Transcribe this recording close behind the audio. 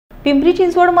पिंपरी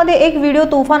चिंचवडमध्ये एक व्हिडिओ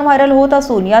तुफान व्हायरल होत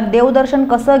असून यात देवदर्शन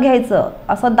कसं घ्यायचं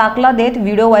असा दाखला देत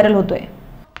व्हिडिओ व्हायरल होतोय।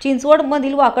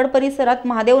 चिंचवडमधील वाकड परिसरात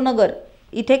महादेवनगर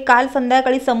इथे काल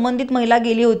संध्याकाळी संबंधित महिला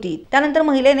गेली होती। त्यानंतर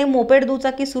महिलेने मोपेड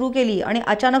दुचाकी सुरू केली आणि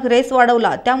अचानक रेस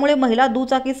वाढवला, त्यामुळे महिला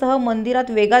दुचाकीसह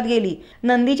मंदिरात वेगात गेली।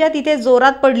 नंदीच्या तिथे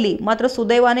जोरात पडली, मात्र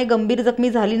सुदैवाने गंभीर जखमी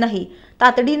झाली नाही।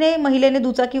 तातडीने महिलेने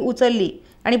दुचाकी उचलली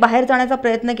आणि बाहेर जाण्याचा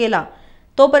प्रयत्न केला,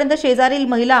 तोपर्यंत शेजारील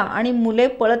महिला आणि मुले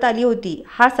पळत आली होती।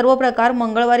 हा सर्व प्रकार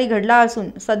मंगळवारी घडला असून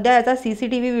सध्या याचा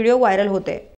सीसीटीव्ही व्हिडिओ व्हायरल होते।